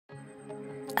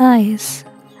Eyes.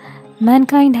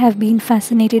 Mankind have been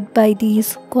fascinated by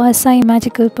these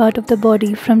quasi-magical part of the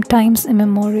body from times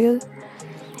immemorial.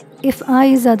 If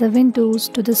eyes are the windows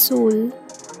to the soul,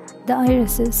 the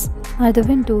irises are the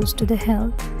windows to the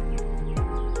health.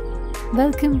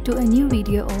 Welcome to a new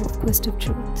video of Quest of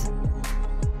Truth.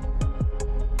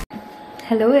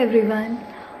 Hello everyone.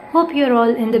 Hope you're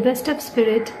all in the best of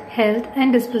spirit, health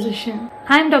and disposition.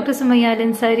 I am Dr. Sumaya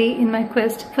Linsari in my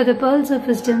quest for the pearls of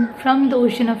wisdom from the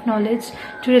ocean of knowledge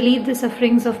to relieve the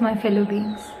sufferings of my fellow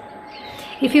beings.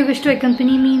 If you wish to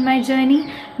accompany me in my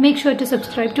journey, make sure to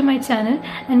subscribe to my channel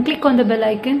and click on the bell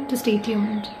icon to stay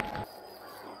tuned.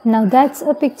 Now that's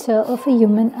a picture of a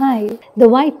human eye. The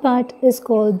white part is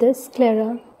called the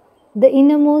sclera. The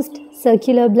innermost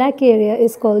circular black area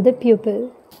is called the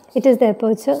pupil. It is the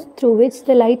aperture through which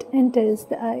the light enters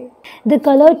the eye. The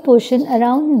colored portion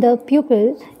around the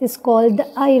pupil is called the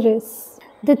iris.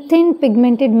 The thin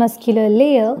pigmented muscular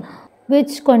layer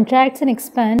which contracts and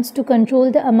expands to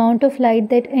control the amount of light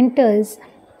that enters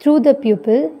through the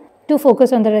pupil to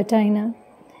focus on the retina.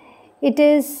 It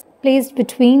is placed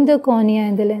between the cornea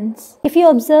and the lens. If you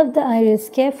observe the iris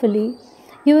carefully,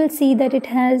 you will see that it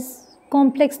has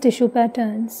complex tissue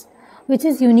patterns, which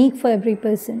is unique for every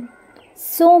person.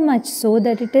 So much so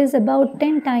that it is about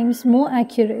 10 times more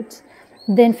accurate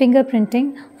than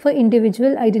fingerprinting for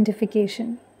individual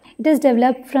identification. It is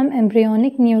developed from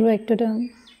embryonic neuroectoderm.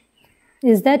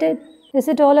 Is that it? Is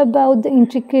it all about the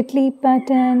intricately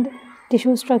patterned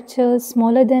tissue structures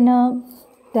smaller than a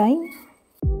dime?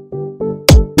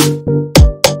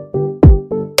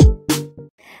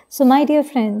 So my dear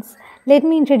friends, let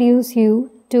me introduce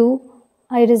you to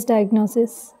iris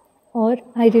diagnosis or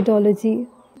iridology.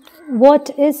 What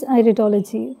is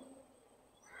iridology?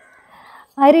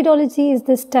 Iridology is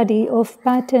the study of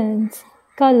patterns,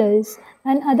 colors,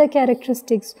 and other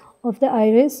characteristics of the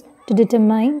iris to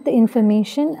determine the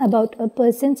information about a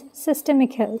person's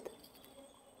systemic health.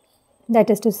 That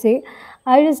is to say,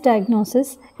 iris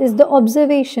diagnosis is the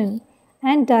observation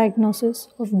and diagnosis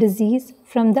of disease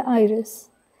from the iris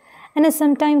and is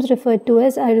sometimes referred to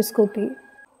as iriscopy.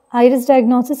 Iris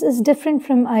diagnosis is different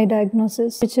from eye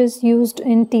diagnosis, which is used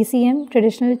in TCM,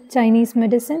 traditional Chinese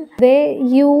medicine, where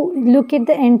you look at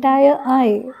the entire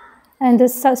eye and the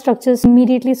structures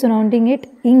immediately surrounding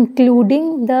it,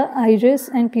 including the iris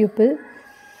and pupil,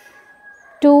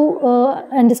 to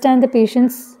understand the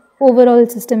patient's overall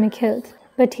systemic health.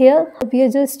 But here, we are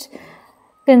just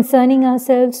concerning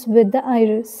ourselves with the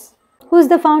iris. Who is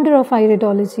the founder of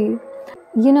iridology?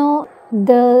 You know,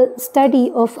 the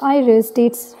study of iris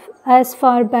dates as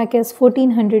far back as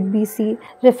 1400 BC.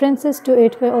 References to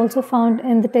it were also found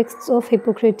in the texts of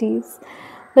Hippocrates.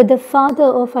 But the father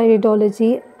of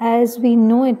iridology, as we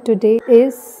know it today,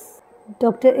 is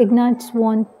Dr. Ignaz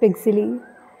von Pigzili.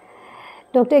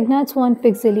 Dr. Ignaz von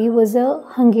Pigzili was a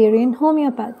Hungarian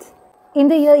homeopath. In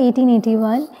the year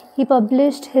 1881, he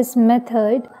published his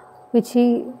method, which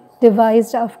he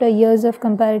devised after years of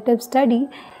comparative study,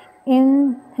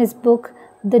 in his book,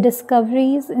 The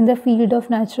Discoveries in the Field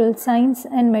of Natural Science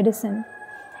and Medicine,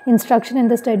 Instruction in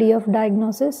the Study of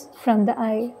Diagnosis from the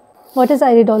Eye. What is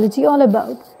iridology all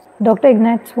about? Dr.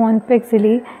 Ignaz von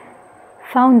Pigzili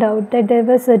found out that there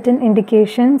were certain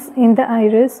indications in the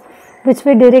iris which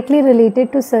were directly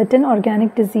related to certain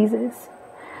organic diseases.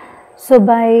 So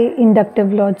by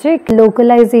inductive logic,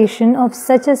 localization of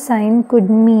such a sign could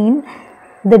mean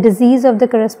the disease of the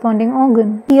corresponding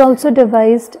organ. He also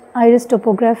devised iris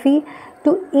topography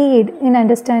to aid in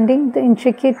understanding the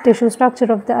intricate tissue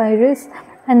structure of the iris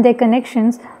and their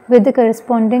connections with the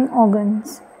corresponding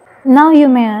organs. Now you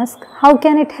may ask, how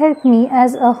can it help me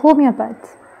as a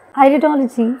homeopath?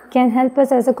 Iridology can help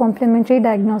us as a complementary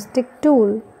diagnostic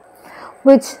tool,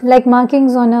 which, like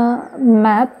markings on a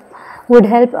map, would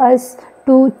help us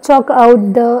to chalk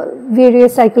out the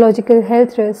various psychological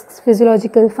health risks,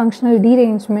 physiological functional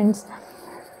derangements,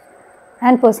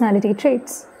 and personality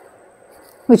traits,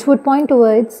 which would point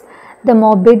towards the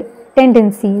morbid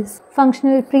tendencies,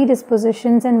 functional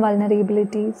predispositions, and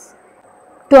vulnerabilities,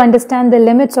 to understand the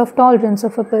limits of tolerance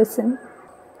of a person,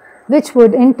 which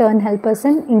would in turn help us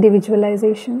in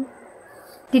individualization.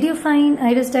 Did you find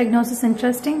iris diagnosis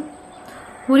interesting?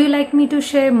 Would you like me to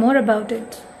share more about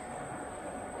it?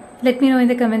 Let me know in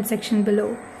the comment section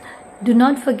below. Do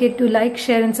not forget to like,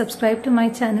 share and subscribe to my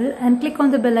channel and click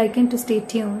on the bell icon to stay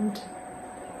tuned.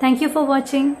 Thank you for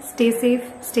watching. Stay safe,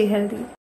 stay healthy.